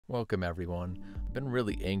Welcome everyone. I've been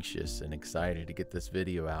really anxious and excited to get this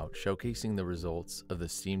video out showcasing the results of the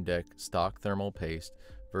Steam Deck stock thermal paste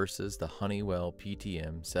versus the Honeywell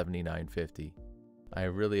PTM 7950. I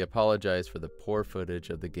really apologize for the poor footage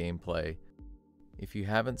of the gameplay. If you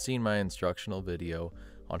haven't seen my instructional video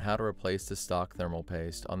on how to replace the stock thermal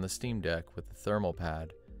paste on the Steam Deck with the thermal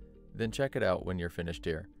pad, then check it out when you're finished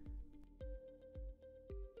here.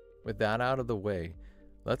 With that out of the way,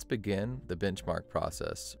 let's begin the benchmark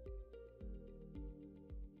process.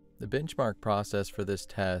 The benchmark process for this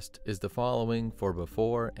test is the following for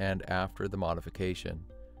before and after the modification.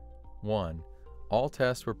 1. All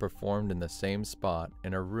tests were performed in the same spot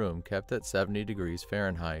in a room kept at 70 degrees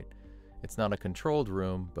Fahrenheit. It's not a controlled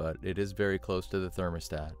room, but it is very close to the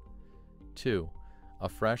thermostat. 2. A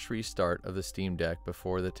fresh restart of the Steam Deck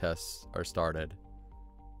before the tests are started.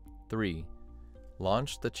 3.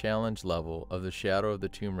 Launch the challenge level of the Shadow of the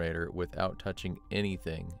Tomb Raider without touching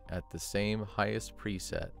anything at the same highest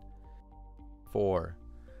preset. 4.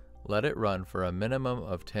 Let it run for a minimum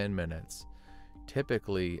of 10 minutes.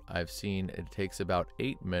 Typically, I've seen it takes about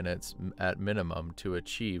 8 minutes at minimum to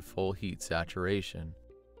achieve full heat saturation.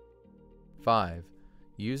 5.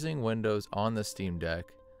 Using Windows on the Steam Deck,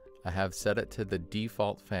 I have set it to the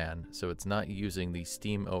default fan so it's not using the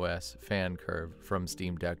SteamOS fan curve from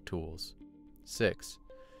Steam Deck tools. 6.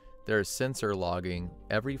 There is sensor logging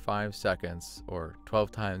every 5 seconds or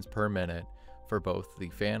 12 times per minute for both the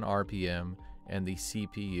fan RPM and the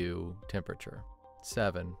CPU temperature.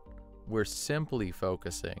 7. We're simply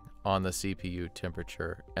focusing on the CPU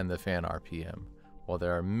temperature and the fan RPM. While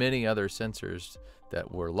there are many other sensors that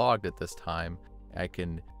were logged at this time, I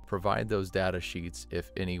can provide those data sheets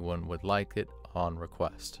if anyone would like it on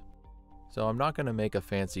request. So I'm not going to make a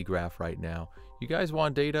fancy graph right now. You guys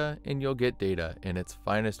want data, and you'll get data in its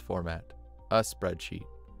finest format, a spreadsheet.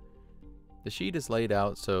 The sheet is laid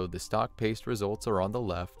out so the stock paste results are on the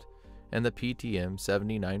left, and the PTM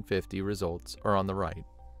 7950 results are on the right.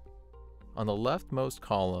 On the leftmost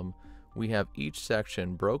column, we have each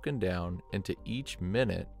section broken down into each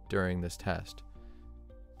minute during this test.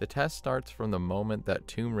 The test starts from the moment that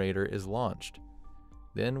Tomb Raider is launched.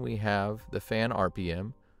 Then we have the fan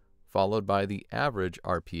RPM, followed by the average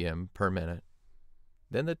RPM per minute,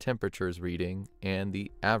 then the temperatures reading and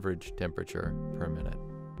the average temperature per minute.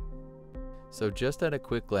 So just at a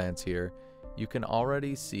quick glance here, you can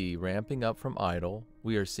already see ramping up from idle,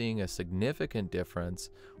 we are seeing a significant difference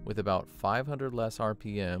with about 500 less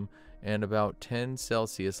RPM and about 10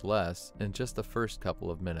 Celsius less in just the first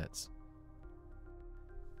couple of minutes.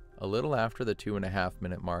 A little after the 2.5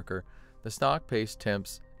 minute marker, the stock paste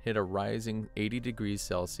temps hit a rising 80 degrees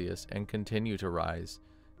Celsius and continue to rise.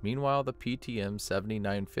 Meanwhile, the PTM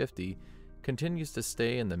 7950 continues to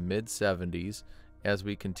stay in the mid-70s as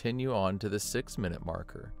we continue on to the 6-minute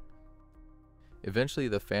marker. Eventually,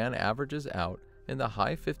 the fan averages out in the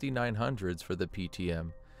high 5900s for the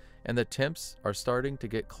PTM, and the temps are starting to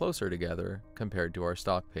get closer together compared to our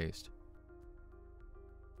stock paste.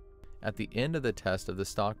 At the end of the test of the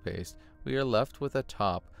stock paste, we are left with a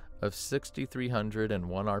top of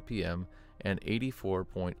 6,301 RPM and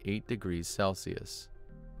 84.8 degrees Celsius.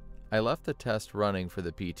 I left the test running for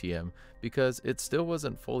the PTM because it still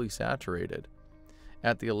wasn't fully saturated.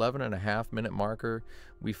 At the 11.5 minute marker,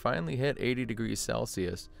 we finally hit 80 degrees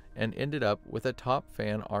Celsius and ended up with a top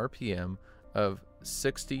fan RPM of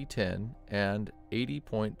 6010 and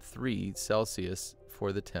 80.3 Celsius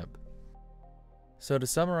for the temp. So to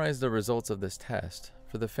summarize the results of this test,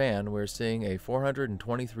 for the fan we're seeing a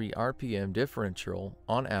 423 RPM differential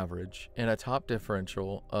on average and a top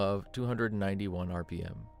differential of 291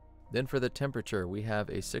 RPM. Then for the temperature we have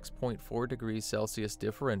a 6.4 degrees Celsius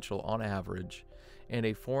differential on average and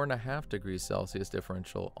a 4.5 degrees Celsius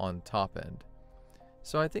differential on top end.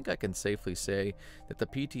 So I think I can safely say that the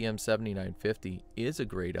PTM 7950 is a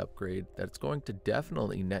great upgrade that's going to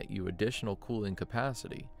definitely net you additional cooling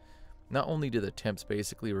capacity. Not only do the temps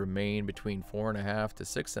basically remain between 4.5 to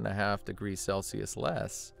 6.5 degrees Celsius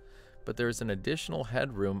less, but there's an additional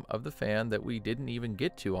headroom of the fan that we didn't even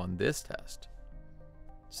get to on this test.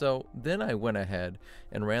 So then I went ahead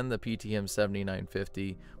and ran the PTM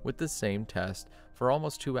 7950 with the same test for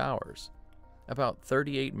almost 2 hours. About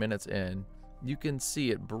 38 minutes in, you can see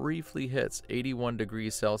it briefly hits 81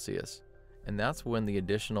 degrees Celsius, and that's when the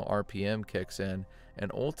additional RPM kicks in, and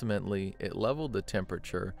ultimately it leveled the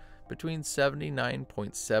temperature between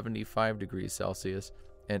 79.75 degrees Celsius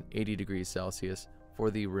and 80 degrees Celsius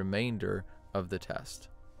for the remainder of the test.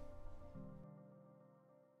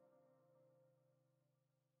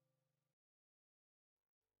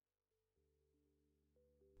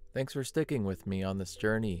 Thanks for sticking with me on this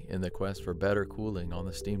journey in the quest for better cooling on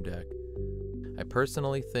the Steam Deck. I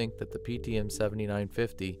personally think that the PTM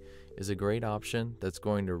 7950 is a great option that's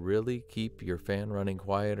going to really keep your fan running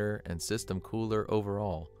quieter and system cooler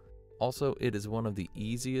overall. Also, it is one of the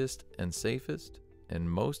easiest and safest and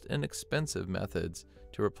most inexpensive methods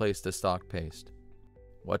to replace the stock paste.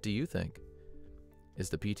 What do you think? Is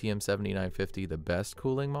the PTM 7950 the best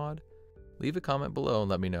cooling mod? Leave a comment below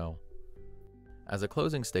and let me know. As a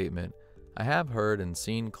closing statement, I have heard and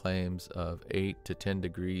seen claims of 8 to 10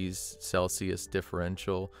 degrees Celsius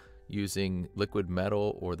differential using liquid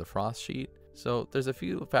metal or the frost sheet, so there's a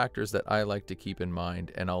few factors that I like to keep in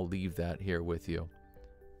mind, and I'll leave that here with you.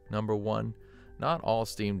 Number 1, not all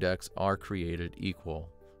Steam Decks are created equal,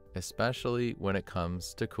 especially when it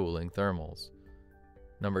comes to cooling thermals.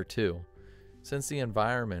 Number 2, since the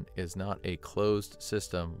environment is not a closed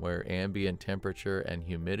system where ambient temperature and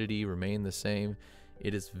humidity remain the same,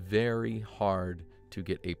 it is very hard to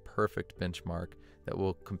get a perfect benchmark that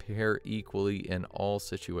will compare equally in all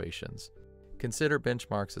situations. Consider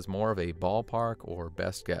benchmarks as more of a ballpark or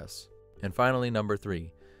best guess. And finally, number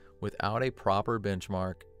 3, without a proper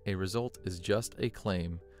benchmark, a result is just a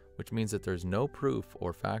claim, which means that there's no proof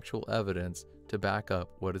or factual evidence to back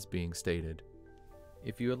up what is being stated.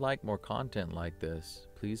 If you would like more content like this,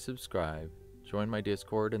 please subscribe, join my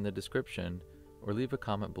Discord in the description, or leave a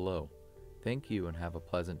comment below. Thank you and have a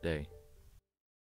pleasant day.